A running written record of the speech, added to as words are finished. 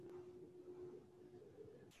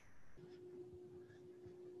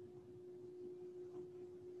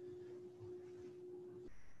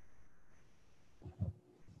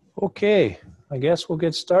Okay, I guess we'll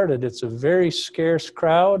get started. It's a very scarce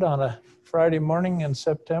crowd on a Friday morning in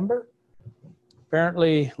September.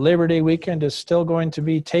 Apparently, Labor Day weekend is still going to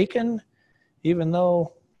be taken, even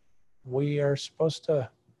though we are supposed to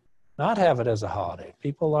not have it as a holiday.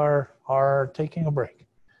 People are taking a break.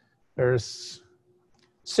 There's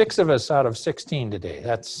 6 of us out of 16 today.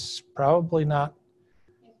 That's probably not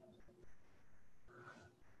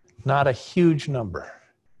a huge number.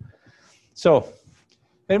 So,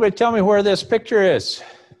 anybody tell me where this picture is?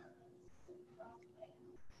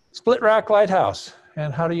 Split Rock Lighthouse.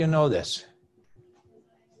 And how do you know this?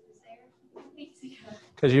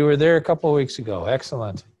 Because you were there a couple of weeks ago.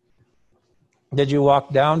 Excellent. Did you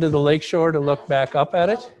walk down to the lakeshore to look back up at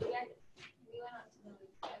it? Yeah, we went up to the,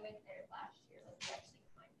 I went there last year, like we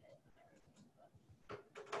actually climbed it and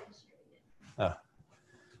everything, but this year we didn't.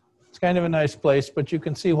 It's kind of a nice place, but you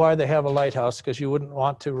can see why they have a lighthouse, because you wouldn't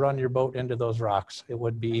want to run your boat into those rocks. It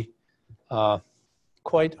would be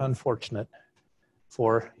quite unfortunate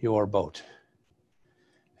for your boat,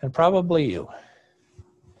 and probably you.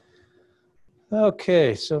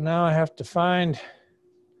 Okay, so now I have to find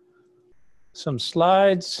some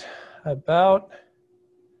slides about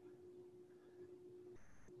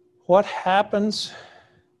what happens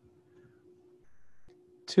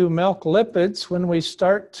to milk lipids when we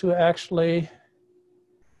start to actually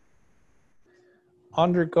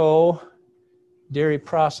undergo dairy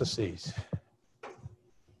processes.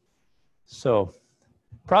 So,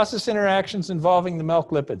 process interactions involving the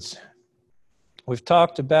milk lipids. We've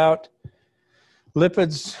talked about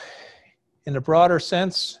lipids in a broader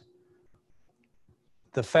sense,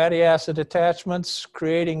 the fatty acid attachments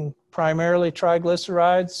creating primarily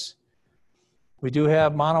triglycerides. We do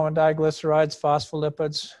have mono and diglycerides,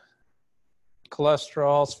 phospholipids,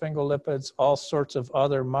 cholesterol, sphingolipids, all sorts of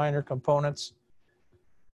other minor components.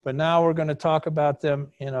 But now we're going to talk about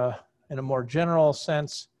them in a more general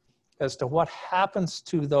sense as to what happens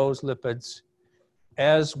to those lipids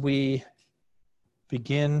as we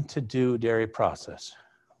begin to do dairy process.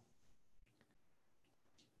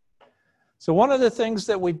 So one of the things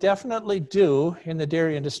that we definitely do in the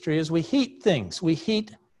dairy industry is we heat things. We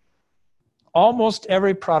heat almost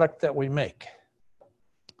every product that we make.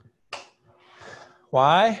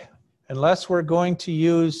 Why? Unless we're going to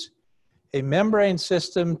use a membrane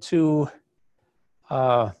system to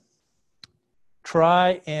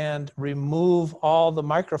try and remove all the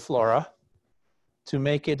microflora to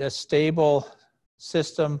make it a stable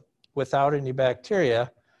system without any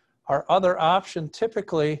bacteria, our other option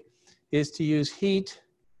typically is to use heat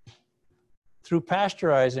through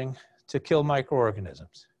pasteurizing to kill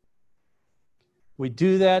microorganisms. We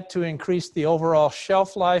do that to increase the overall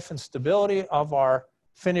shelf life and stability of our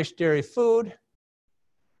finished dairy food,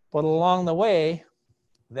 but along the way,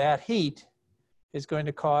 that heat is going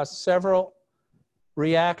to cause several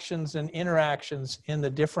reactions and interactions in the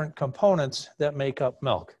different components that make up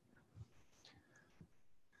milk.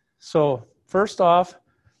 So first off,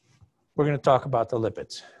 we're going to talk about the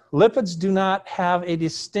lipids. Lipids do not have a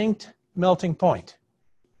distinct melting point.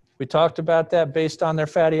 We talked about that based on their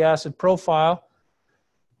fatty acid profile.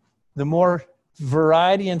 The more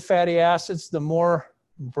variety in fatty acids, the more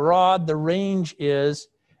broad the range is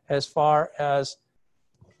as far as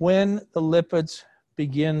when the lipids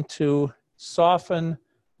begin to soften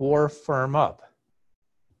or firm up.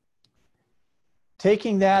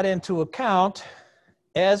 Taking that into account,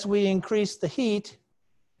 as we increase the heat,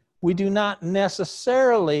 we do not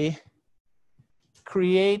necessarily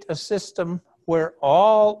create a system where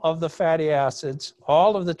all of the fatty acids,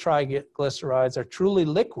 all of the triglycerides are truly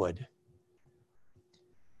liquid,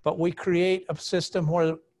 but we create a system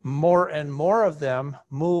where more and more of them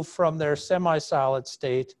move from their semi-solid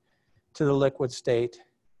state to the liquid state,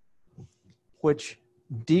 which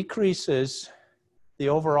decreases the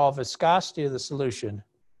overall viscosity of the solution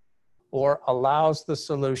or allows the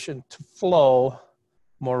solution to flow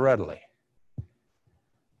more readily.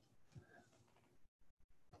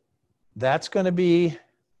 That's going to be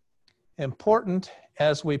important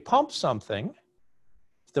as we pump something.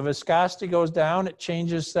 If the viscosity goes down, it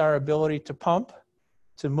changes our ability to pump,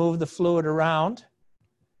 to move the fluid around.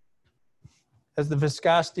 As the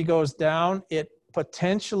viscosity goes down, it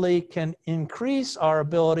potentially can increase our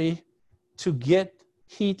ability to get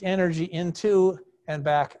heat energy into and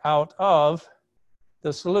back out of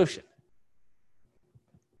the solution.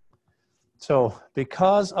 So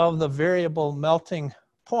because of the variable melting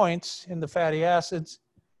points in the fatty acids,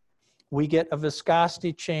 we get a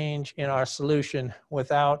viscosity change in our solution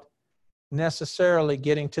without necessarily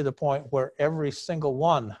getting to the point where every single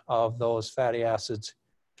one of those fatty acids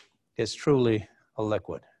is truly a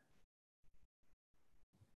liquid.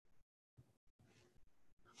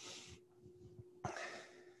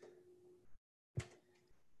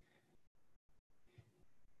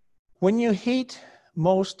 When you heat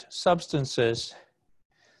most substances,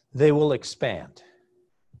 they will expand.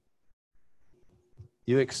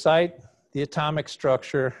 You excite the atomic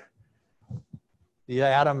structure, the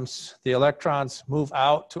atoms, the electrons move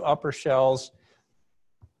out to upper shells.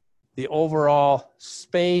 The overall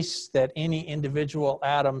space that any individual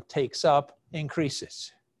atom takes up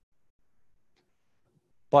increases.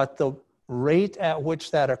 But the rate at which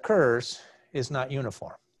that occurs is not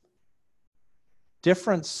uniform.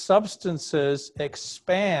 Different substances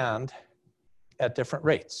expand at different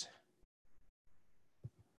rates.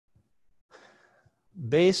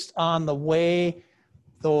 Based on the way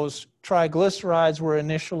those triglycerides were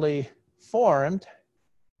initially formed,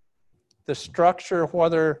 the structure,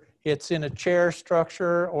 whether it's in a chair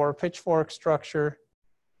structure or a pitchfork structure,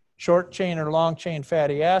 short chain or long chain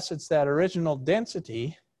fatty acids, that original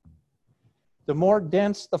density, the more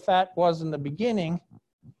dense the fat was in the beginning,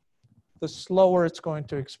 the slower it's going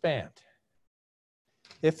to expand.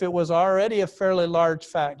 If it was already a fairly large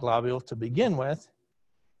fat globule to begin with,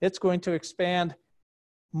 it's going to expand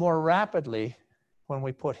more rapidly when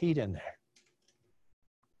we put heat in there.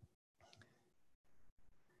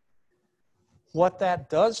 What that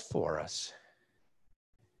does for us,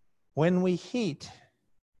 when we heat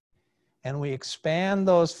and we expand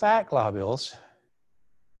those fat globules,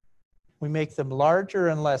 we make them larger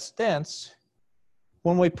and less dense.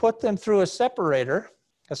 When we put them through a separator,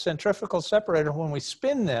 a centrifugal separator, when we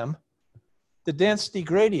spin them, the density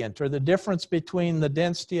gradient, or the difference between the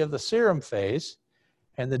density of the serum phase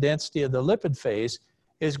and the density of the lipid phase,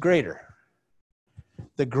 is greater.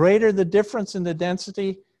 The greater the difference in the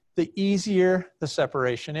density, the easier the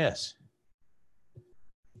separation is.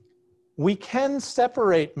 We can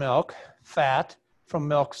separate milk fat from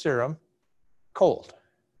milk serum cold.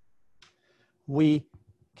 We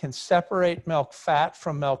can separate milk fat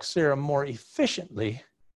from milk serum more efficiently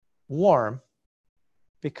warm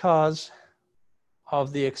because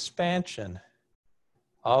of the expansion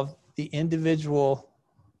of the individual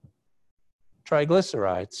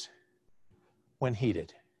triglycerides when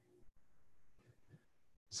heated.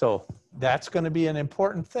 So that's going to be an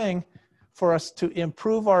important thing for us to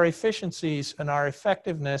improve our efficiencies and our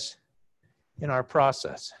effectiveness in our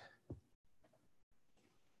process.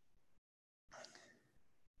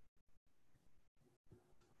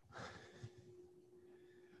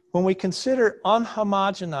 When we consider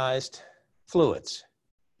unhomogenized fluids,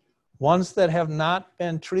 ones that have not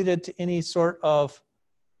been treated to any sort of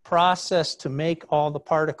process to make all the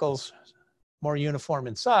particles more uniform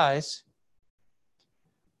in size,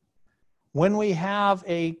 when we have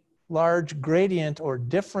a large gradient or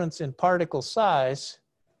difference in particle size,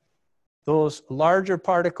 those larger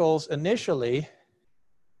particles initially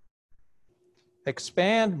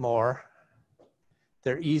expand more,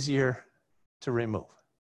 they're easier to remove.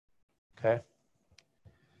 Okay?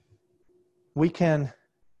 We can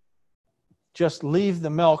just leave the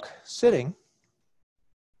milk sitting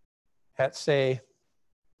at, say,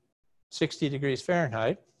 60 degrees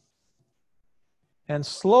Fahrenheit, and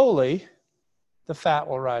slowly the fat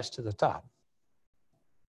will rise to the top.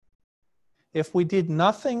 If we did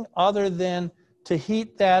nothing other than to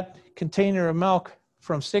heat that container of milk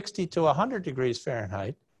from 60 to 100 degrees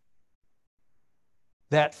Fahrenheit,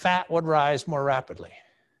 that fat would rise more rapidly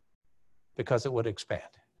because it would expand.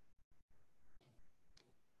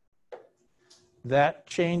 That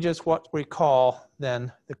changes what we call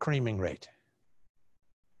then the creaming rate.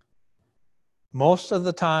 Most of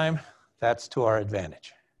the time, that's to our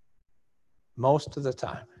advantage. Most of the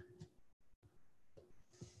time.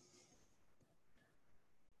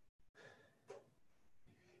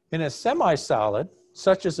 In a semi-solid,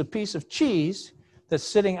 such as a piece of cheese that's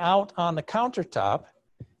sitting out on the countertop,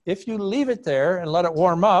 if you leave it there and let it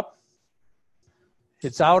warm up,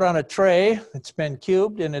 it's out on a tray, it's been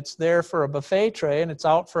cubed, and it's there for a buffet tray, and it's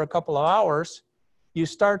out for a couple of hours. You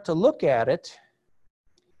start to look at it,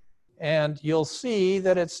 and you'll see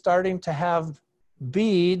that it's starting to have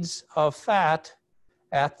beads of fat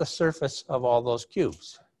at the surface of all those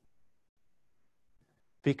cubes.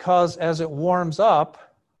 Because as it warms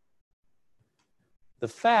up, the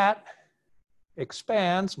fat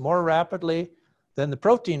expands more rapidly than the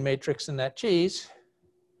protein matrix in that cheese.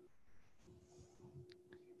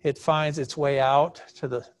 It finds its way out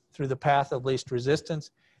to through the path of least resistance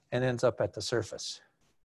and ends up at the surface.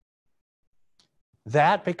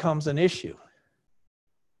 That becomes an issue.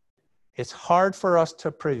 It's hard for us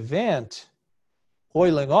to prevent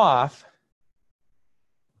oiling off.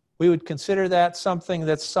 We would consider that something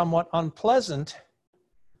that's somewhat unpleasant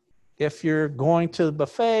if you're going to the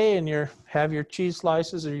buffet and you have your cheese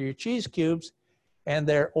slices or your cheese cubes and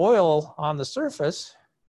there's oil on the surface.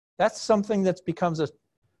 That's something that becomes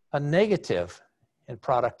a negative in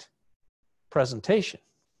product presentation.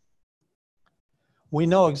 We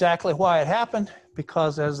know exactly why it happened,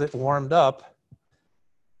 because as it warmed up,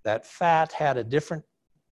 that fat had a different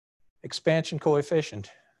expansion coefficient,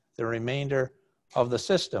 the remainder of the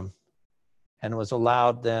system, and was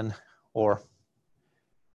allowed then, or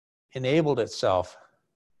enabled itself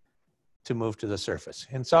to move to the surface.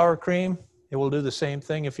 In sour cream, it will do the same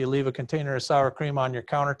thing. If you leave a container of sour cream on your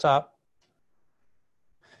countertop,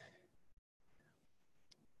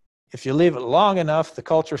 if you leave it long enough, the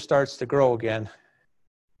culture starts to grow again.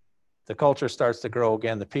 The culture starts to grow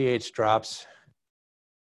again, the pH drops.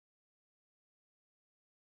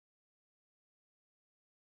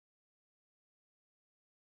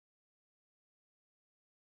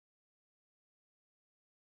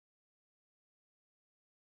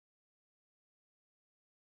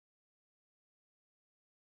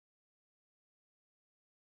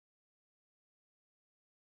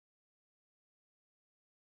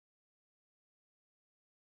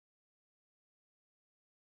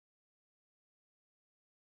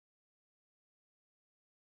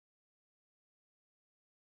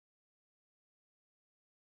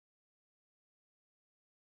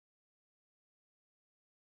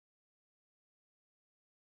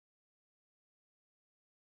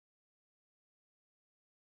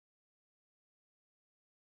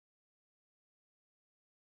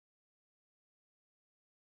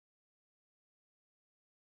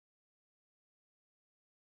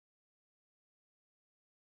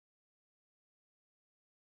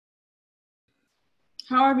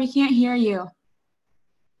 Howard, we can't hear you.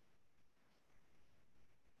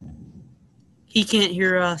 He can't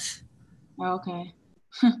hear us. Oh, okay.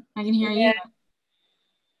 I can hear you.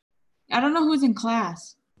 I don't know who's in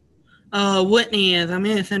class. Whitney is. I'm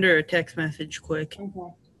gonna send her a text message quick.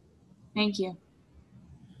 Okay. Thank you.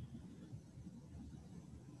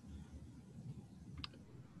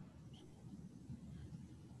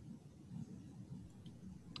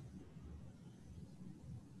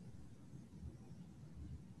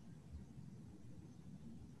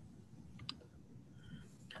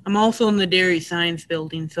 I'm also in the dairy science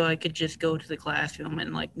building, so I could just go to the classroom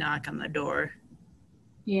and like knock on the door.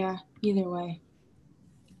 Yeah, either way.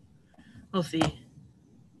 We'll see.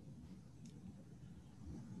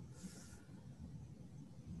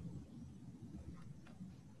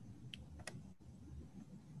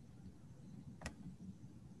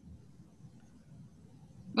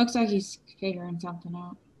 Looks like he's figuring something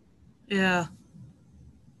out. Yeah.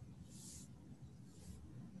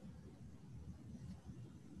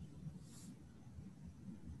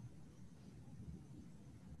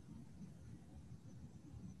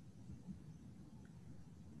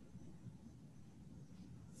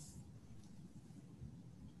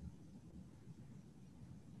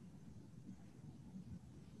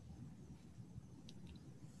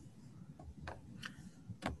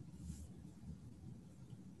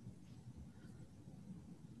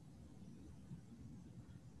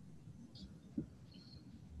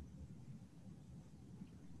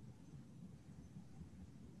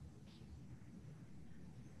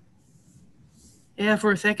 Yeah,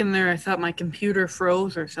 for a second there, I thought my computer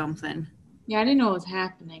froze or something. Yeah, I didn't know what was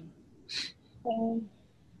happening.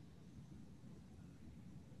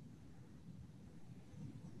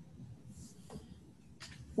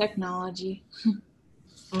 Technology.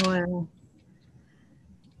 Oh, yeah.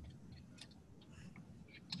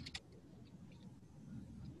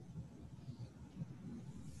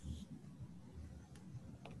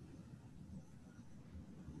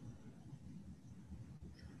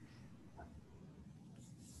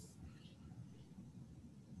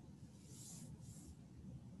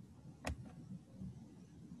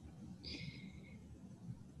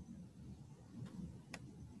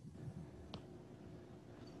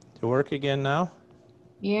 To work again now?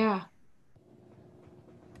 Yeah.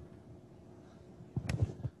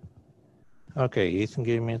 Okay, Ethan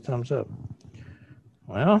gave me a thumbs up.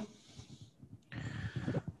 Well,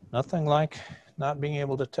 nothing like not being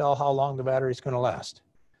able to tell how long the battery's going to last.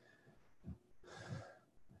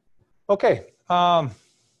 Okay, I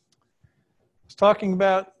was talking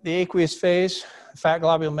about the aqueous phase, fat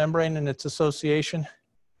globule membrane and its association.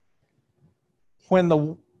 When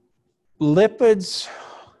the lipids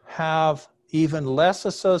have even less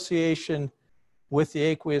association with the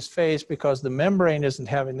aqueous phase because the membrane isn't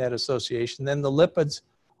having that association, then the lipids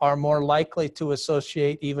are more likely to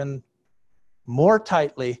associate even more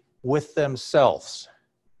tightly with themselves.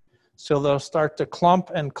 So they'll start to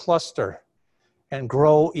clump and cluster and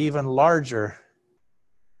grow even larger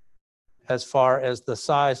as far as the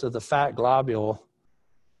size of the fat globule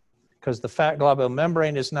because the fat globule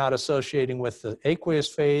membrane is not associating with the aqueous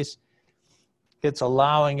phase. It's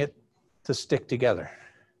allowing it to stick together.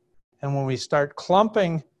 And when we start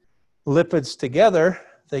clumping lipids together,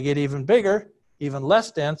 they get even bigger, even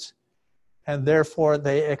less dense, and therefore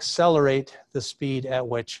they accelerate the speed at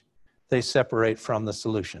which they separate from the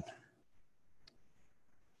solution.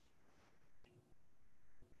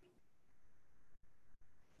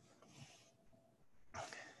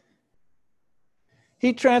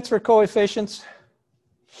 Heat transfer coefficients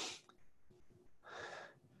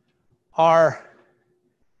are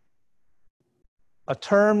a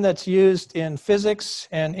term that's used in physics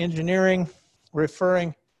and engineering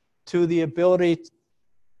referring to the ability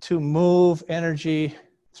to move energy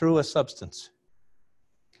through a substance.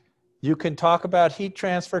 You can talk about heat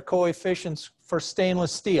transfer coefficients for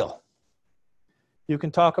stainless steel. You can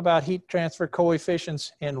talk about heat transfer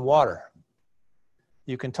coefficients in water.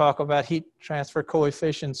 You can talk about heat transfer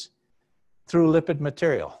coefficients through lipid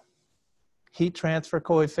material. Heat transfer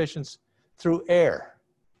coefficients through air.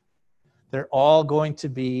 They're all going to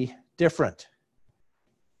be different.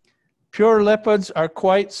 Pure lipids are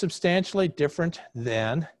quite substantially different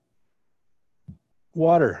than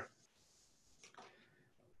water.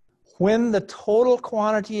 When the total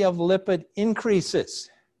quantity of lipid increases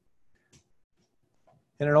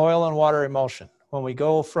in an oil and water emulsion, when we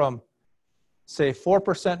go from, say,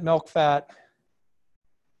 4% milk fat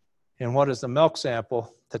in what is the milk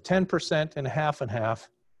sample to 10% in half and half,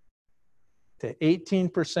 to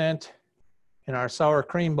 18% in our sour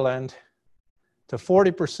cream blend, to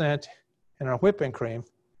 40% in our whipping cream,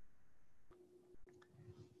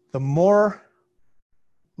 the more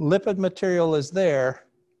lipid material is there,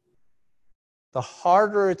 the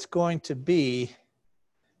harder it's going to be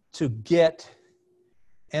to get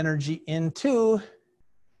energy into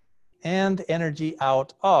and energy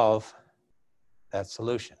out of that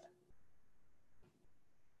solution,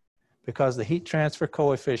 because the heat transfer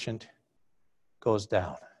coefficient goes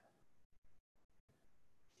down.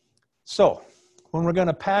 So when we're going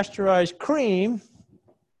to pasteurize cream,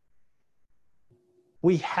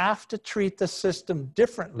 we have to treat the system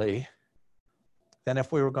differently than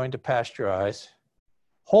if we were going to pasteurize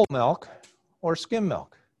whole milk or skim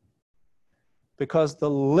milk, because the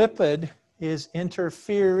lipid is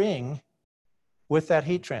interfering with that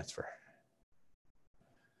heat transfer.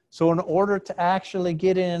 So in order to actually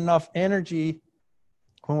get in enough energy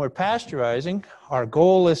when we're pasteurizing, our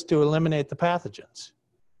goal is to eliminate the pathogens.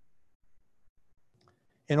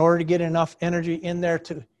 In order to get enough energy in there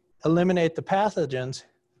to eliminate the pathogens,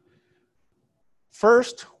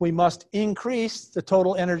 first, we must increase the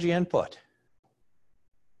total energy input.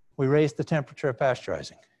 We raise the temperature of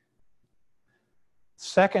pasteurizing.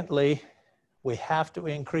 Secondly, we have to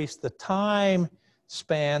increase the time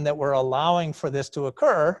span that we're allowing for this to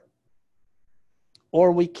occur,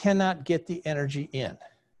 or we cannot get the energy in.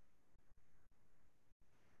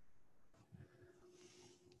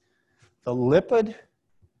 The lipid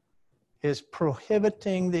is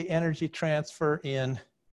prohibiting the energy transfer in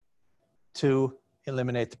to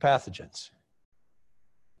eliminate the pathogens.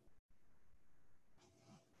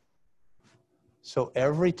 So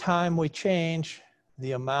every time we change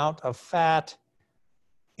the amount of fat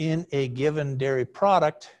in a given dairy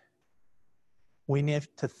product, we need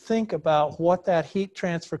to think about what that heat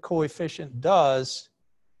transfer coefficient does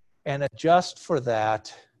and adjust for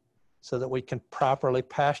that so that we can properly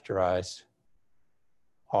pasteurize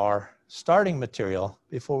our starting material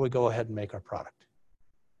before we go ahead and make our product.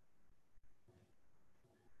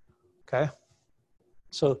 Okay?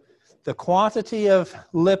 So the quantity of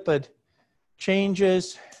lipid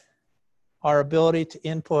changes our ability to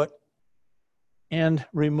input and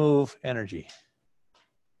remove energy.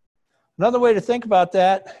 Another way to think about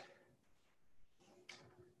that,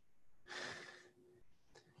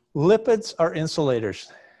 lipids are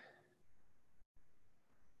insulators.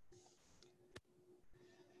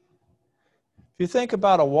 If you think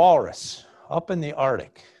about a walrus up in the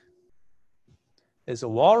Arctic, is a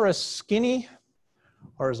walrus skinny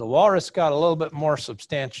or is a walrus got a little bit more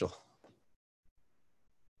substantial?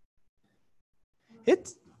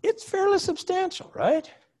 It's fairly substantial, right?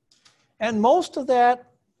 And most of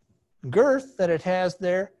that girth that it has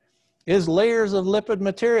there is layers of lipid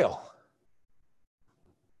material.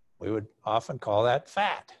 We would often call that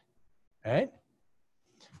fat, right?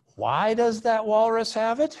 Why does that walrus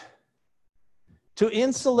have it? To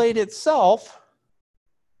insulate itself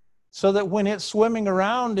so that when it's swimming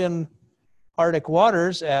around in Arctic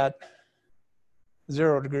waters at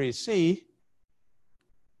 0 degrees C,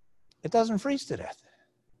 it doesn't freeze to death.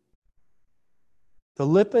 The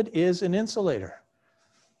lipid is an insulator.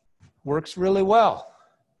 Works really well.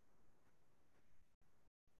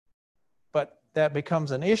 that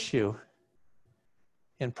becomes an issue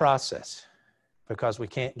in process because we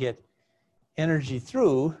can't get energy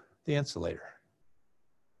through the insulator.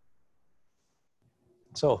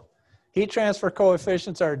 So heat transfer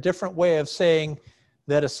coefficients are a different way of saying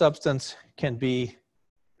that a substance can be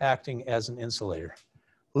acting as an insulator.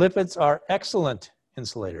 Lipids are excellent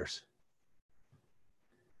insulators.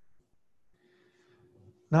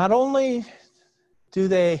 Not only do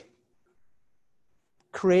they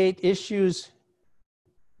create issues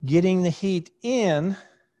getting the heat in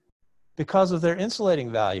because of their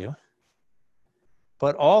insulating value,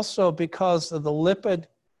 but also because of the lipid,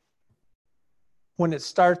 when it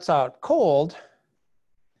starts out cold,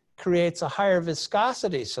 creates a higher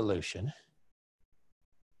viscosity solution.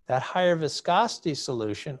 That higher viscosity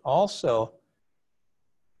solution also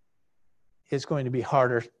is going to be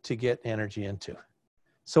harder to get energy into.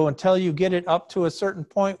 So until you get it up to a certain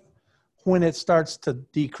point when it starts to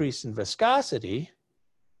decrease in viscosity,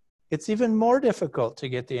 it's even more difficult to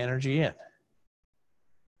get the energy in.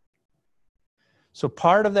 So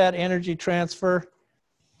part of that energy transfer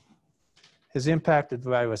is impacted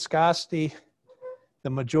by viscosity, the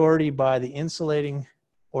majority by the insulating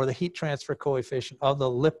or the heat transfer coefficient of the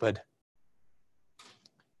lipid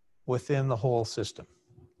within the whole system.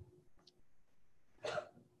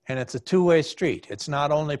 And it's a two-way street. It's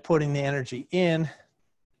not only putting the energy in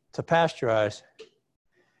to pasteurize,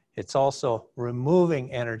 it's also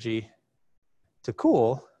removing energy to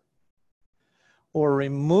cool or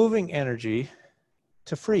removing energy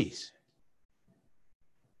to freeze.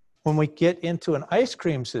 When we get into an ice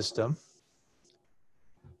cream system,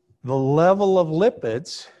 the level of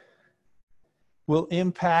lipids will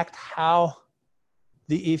impact how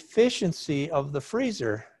the efficiency of the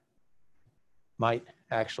freezer might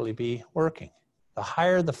actually be working. The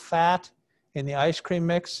higher the fat in the ice cream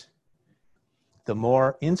mix, the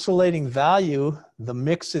more insulating value the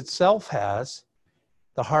mix itself has,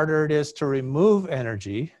 the harder it is to remove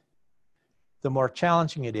energy, the more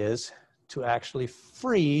challenging it is to actually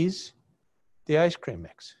freeze the ice cream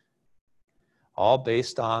mix. All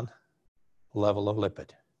based on level of lipid.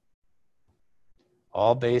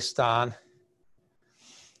 All based on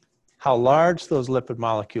how large those lipid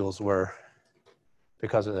molecules were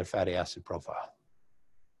because of their fatty acid profile.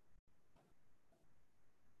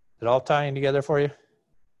 Is it all tying together for you?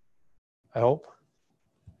 I hope.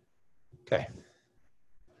 Okay.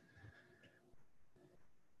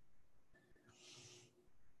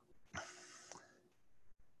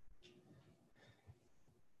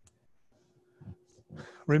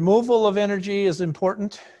 Removal of energy is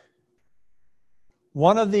important.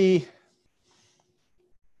 One of the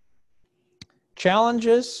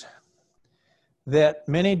challenges that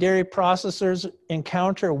many dairy processors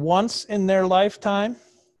encounter once in their lifetime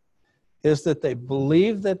is that they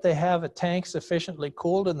believe that they have a tank sufficiently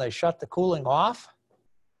cooled and they shut the cooling off,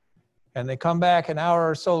 and they come back an hour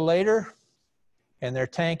or so later and their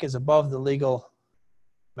tank is above the legal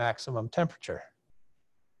maximum temperature.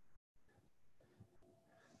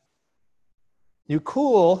 You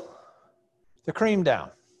cool the cream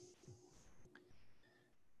down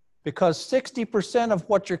because 60% of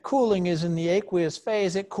what you're cooling is in the aqueous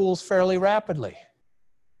phase. It cools fairly rapidly.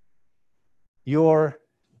 Your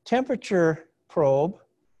temperature probe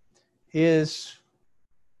is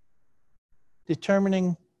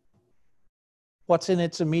determining what's in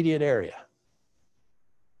its immediate area.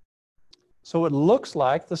 So it looks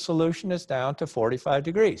like the solution is down to 45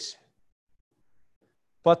 degrees.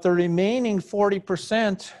 But the remaining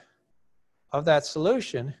 40% of that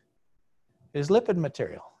solution is lipid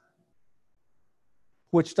material,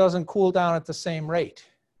 which doesn't cool down at the same rate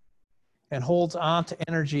and holds on to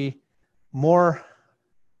energy more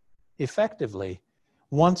effectively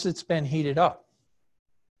once it's been heated up.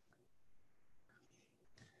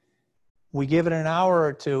 We give it an hour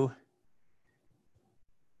or two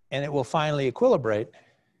and it will finally equilibrate.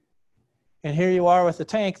 And here you are with a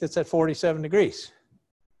tank that's at 47 degrees.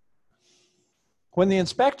 When the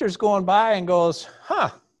inspector's going by and goes,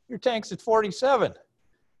 your tank's at 47.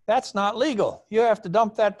 That's not legal. You have to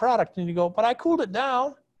dump that product. And you go, but I cooled it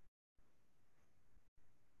down.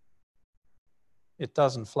 It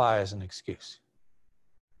doesn't fly as an excuse.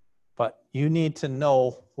 But you need to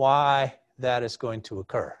know why that is going to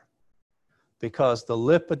occur. Because the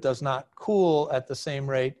lipid does not cool at the same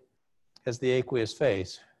rate as the aqueous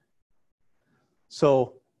phase.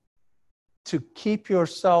 So to keep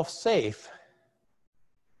yourself safe,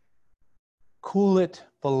 cool it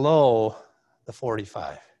below the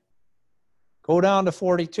 45. Go down to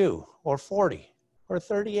 42 or 40 or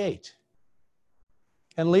 38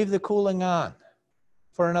 and leave the cooling on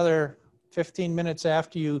for another 15 minutes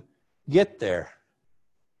after you get there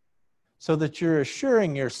so that you're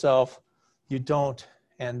assuring yourself you don't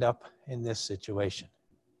end up in this situation.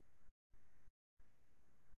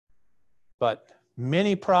 But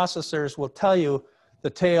many processors will tell you the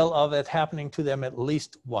tale of it happening to them at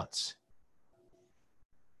least once.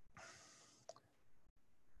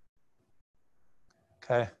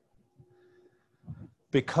 Okay?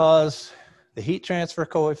 Because the heat transfer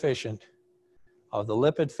coefficient of the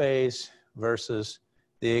lipid phase versus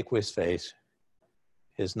the aqueous phase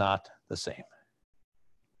is not the same.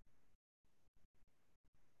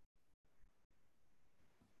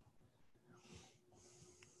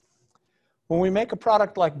 When we make a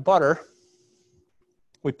product like butter,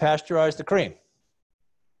 we pasteurize the cream.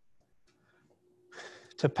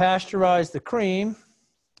 To pasteurize the cream,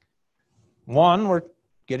 one, we're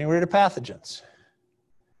getting rid of pathogens.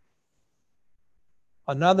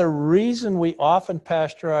 Another reason we often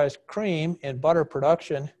pasteurize cream in butter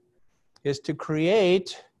production is to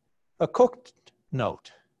create a cooked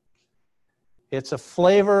note. It's a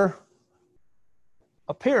flavor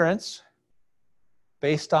appearance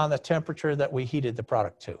based on the temperature that we heated the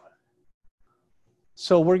product to.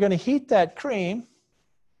 So we're going to heat that cream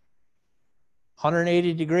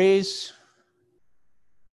 180 degrees,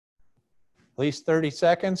 at least 30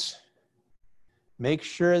 seconds. Make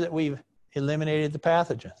sure that we've eliminated the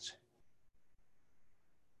pathogens.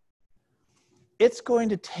 It's going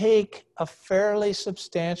to take a fairly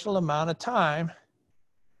substantial amount of time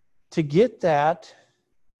to get that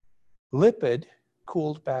lipid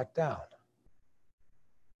cooled back down.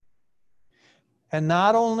 And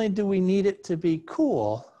not only do we need it to be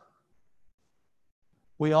cool,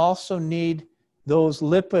 we also need those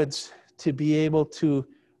lipids to be able to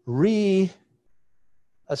re-establish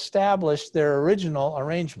their original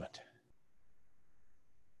arrangement.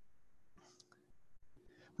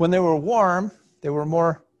 When they were warm, they were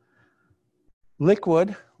more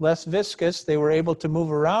liquid, less viscous. They were able to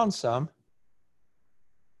move around some,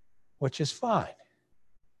 which is fine.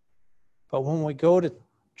 But when we go to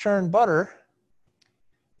churn butter,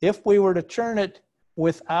 if we were to churn it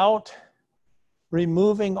without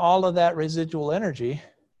removing all of that residual energy,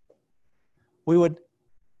 we would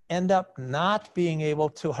end up not being able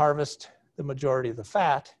to harvest the majority of the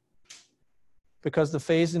fat because the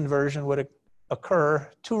phase inversion would occur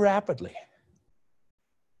too rapidly.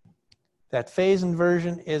 That phase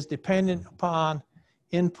inversion is dependent upon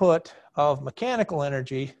input of mechanical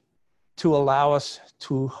energy to allow us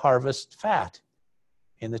to harvest fat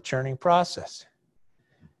in the churning process.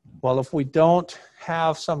 Well, if we don't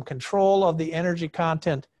have some control of the energy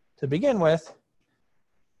content to begin with,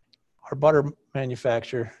 our butter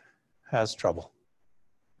manufacturer has trouble.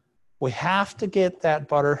 We have to get that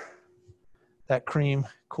butter, that cream,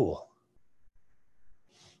 cool.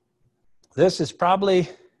 This is probably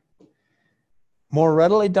more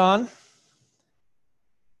readily done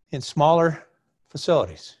in smaller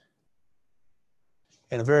facilities.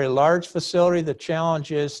 In a very large facility, the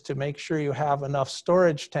challenge is to make sure you have enough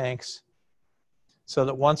storage tanks so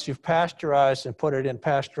that once you've pasteurized and put it in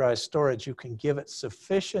pasteurized storage, you can give it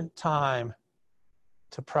sufficient time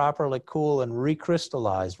to properly cool and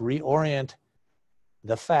recrystallize, reorient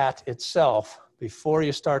the fat itself before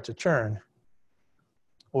you start to churn,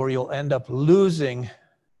 or you'll end up losing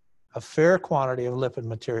a fair quantity of lipid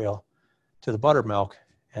material to the buttermilk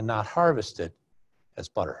and not harvest it as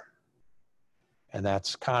butter. And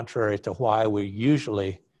that's contrary to why we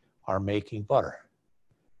usually are making butter.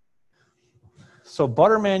 So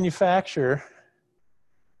butter manufacture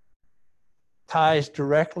ties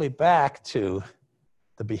directly back to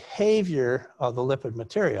the behavior of the lipid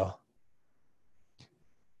material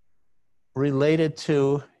related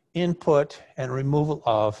to input and removal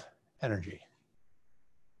of energy.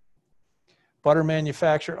 Butter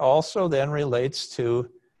manufacture also then relates to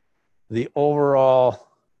the overall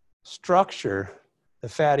structure, the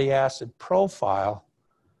fatty acid profile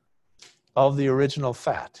of the original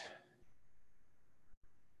fat.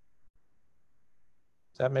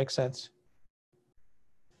 Does that make sense?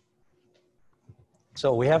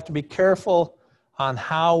 So we have to be careful on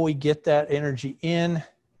how we get that energy in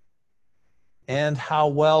and how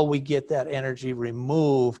well we get that energy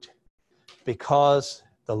removed, because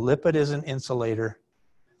the lipid is an insulator.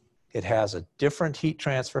 It has a different heat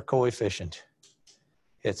transfer coefficient.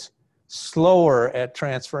 It's slower at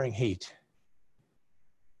transferring heat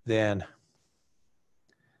than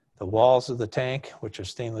the walls of the tank, which are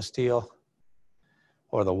stainless steel,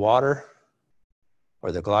 or the water,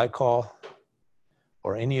 or the glycol,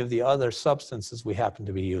 or any of the other substances we happen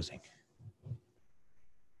to be using.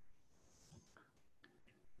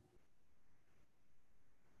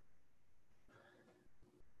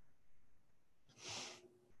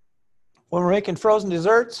 When we're making frozen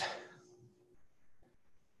desserts,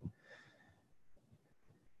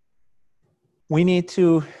 we need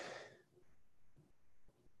to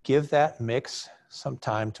give that mix some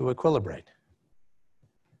time to equilibrate.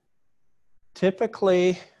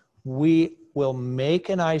 Typically, we will make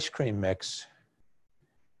an ice cream mix,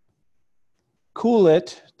 cool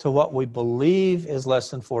it to what we believe is less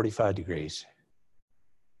than 45 degrees.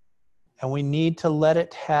 And we need to let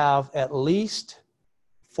it have at least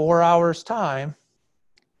 4 hours time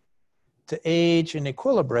to age and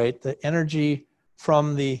equilibrate the energy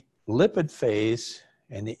from the lipid phase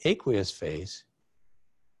and the aqueous phase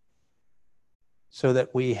so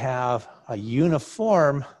that we have a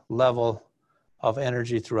uniform level of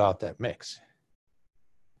energy throughout that mix.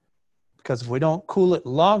 Because if we don't cool it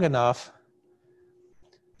long enough,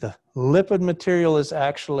 the lipid material is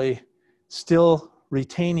actually still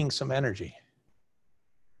retaining some energy.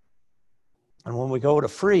 And when we go to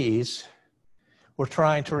freeze, we're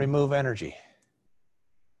trying to remove energy.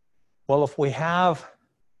 Well, if we have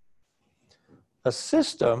a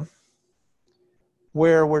system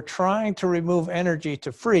where we're trying to remove energy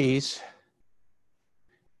to freeze,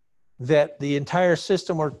 that the entire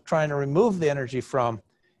system we're trying to remove the energy from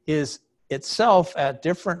is itself at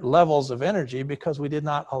different levels of energy because we did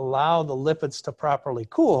not allow the lipids to properly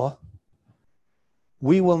cool,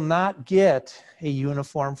 we will not get a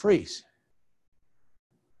uniform freeze.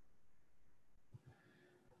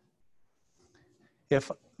 If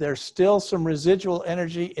there's still some residual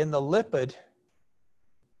energy in the lipid,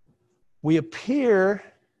 we appear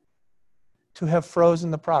to have frozen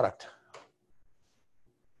the product.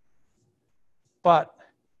 But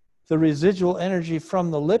the residual energy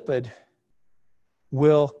from the lipid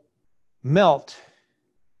will melt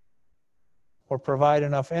or provide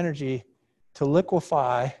enough energy to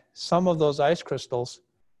liquefy some of those ice crystals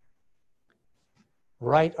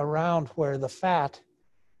right around where the fat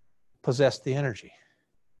possessed the energy.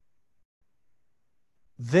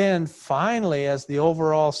 Then finally, as the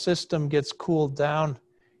overall system gets cooled down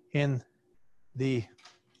in the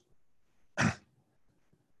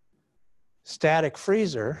static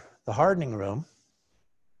freezer, the hardening room,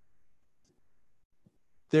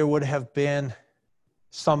 there would have been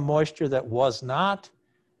some moisture that was not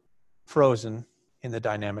frozen in the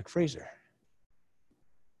dynamic freezer.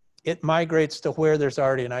 It migrates to where there's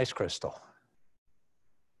already an ice crystal.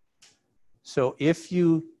 So if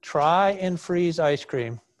you try and freeze ice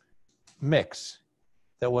cream mix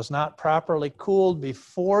that was not properly cooled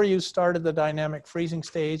before you started the dynamic freezing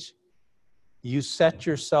stage, you set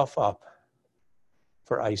yourself up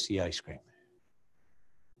for icy ice cream.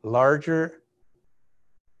 Larger,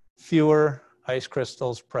 fewer ice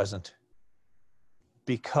crystals present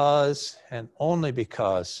because and only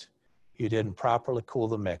because you didn't properly cool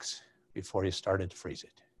the mix before you started to freeze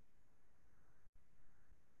it.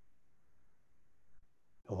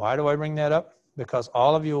 Why do I bring that up? Because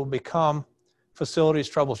all of you will become facilities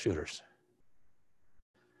troubleshooters.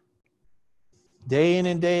 Day in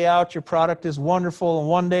and day out, your product is wonderful, and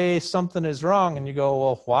one day something is wrong, and you go,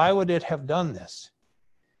 well, why would it have done this?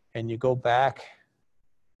 And you go back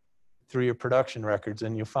through your production records,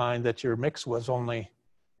 and you find that your mix was only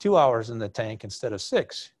 2 hours in the tank instead of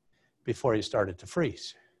 6 before you started to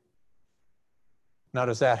freeze. Now,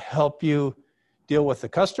 does that help you deal with the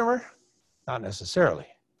customer? Not necessarily.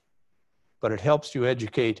 But it helps you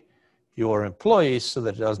educate your employees so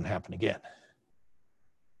that it doesn't happen again.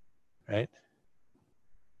 Right?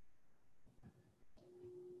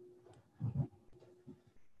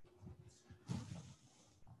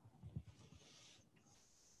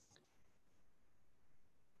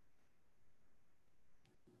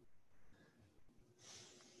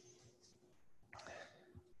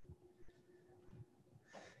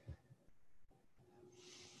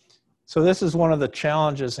 So this is one of the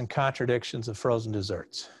challenges and contradictions of frozen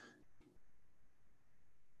desserts.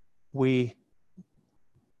 We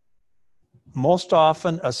most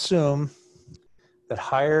often assume that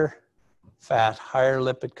higher fat, higher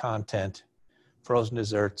lipid content frozen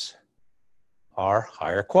desserts are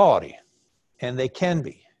higher quality, and they can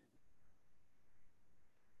be.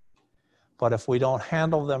 But if we don't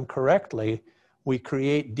handle them correctly, we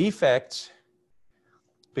create defects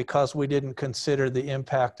because we didn't consider the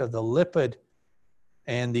impact of the lipid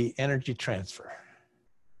and the energy transfer.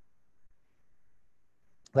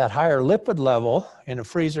 That higher lipid level in a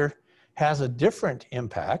freezer has a different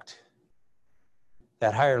impact.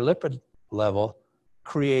 That higher lipid level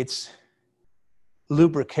creates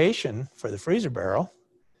lubrication for the freezer barrel.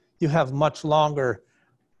 You have much longer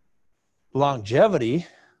longevity,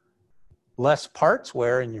 less parts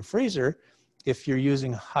wear in your freezer if you're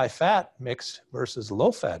using high fat mix versus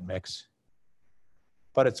low fat mix.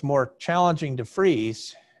 but it's more challenging to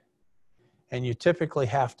freeze, and you typically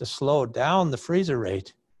have to slow down the freezer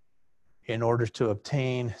rate in order to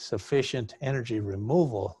obtain sufficient energy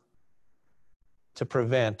removal to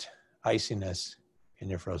prevent iciness in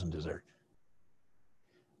your frozen dessert.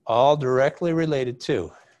 All directly related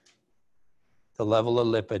to the level of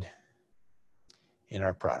lipid in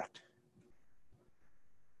our product.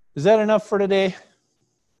 Is that enough for today?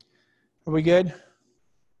 Are we good?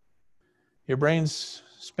 Your brain's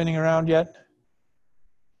spinning around yet?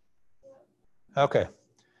 Okay.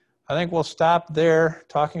 I think we'll stop there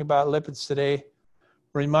talking about lipids today.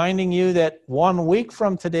 Reminding you that 1 week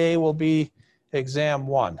from today will be exam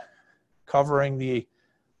 1, covering the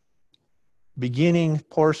beginning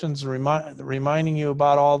portions, reminding you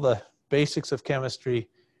about all the basics of chemistry,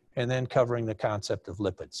 and then covering the concept of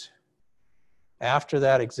lipids. After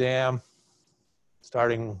that exam,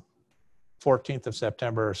 starting 14th of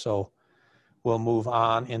September or so, we'll move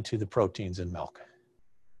on into the proteins in milk.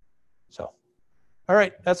 So, all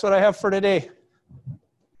right, that's what I have for today.